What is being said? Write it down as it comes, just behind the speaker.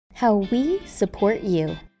How we support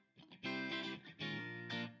you.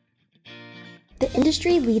 The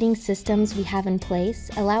industry-leading systems we have in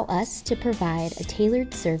place allow us to provide a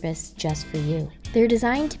tailored service just for you. They're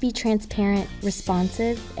designed to be transparent,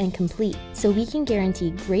 responsive, and complete, so we can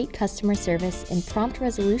guarantee great customer service and prompt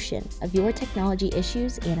resolution of your technology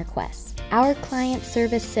issues and requests. Our Client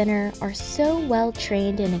Service Center are so well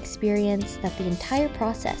trained and experienced that the entire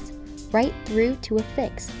process, right through to a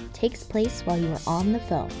fix, takes place while you are on the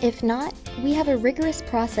phone. If not, we have a rigorous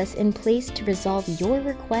process in place to resolve your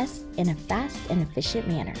requests in a fast and efficient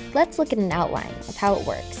manner. Let's look at an outline of how it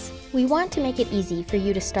works. We want to make it easy for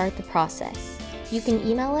you to start the process. You can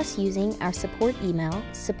email us using our support email,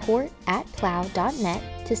 support@plow.net,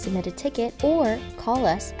 to submit a ticket, or call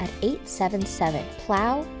us at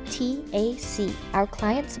 877-PLOW-TAC. Our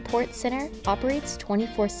Client Support Center operates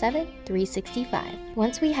 24/7, 365.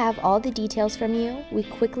 Once we have all the details from you, we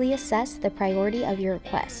quickly assess the priority of your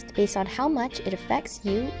request based on how much it affects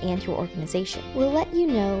you and your organization. We'll let you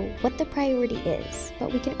know what the priority is,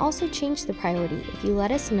 but we can also change the priority if you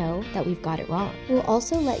let us know that we've got it wrong. We'll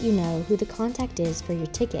also let you know who the contact is for your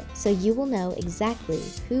ticket, so you will know exactly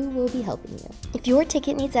who will be helping you. If your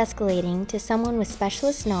ticket needs escalating to someone with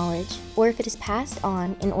specialist knowledge, or if it is passed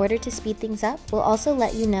on in order to speed things up, we'll also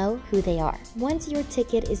let you know who they are. Once your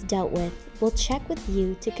ticket is dealt with, we'll check with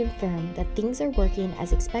you to confirm that things are working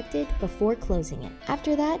as expected before closing it.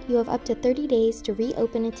 After that, you have up to 30 days to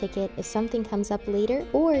reopen a ticket if something comes up later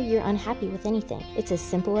or you're unhappy with anything. It's as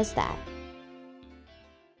simple as that.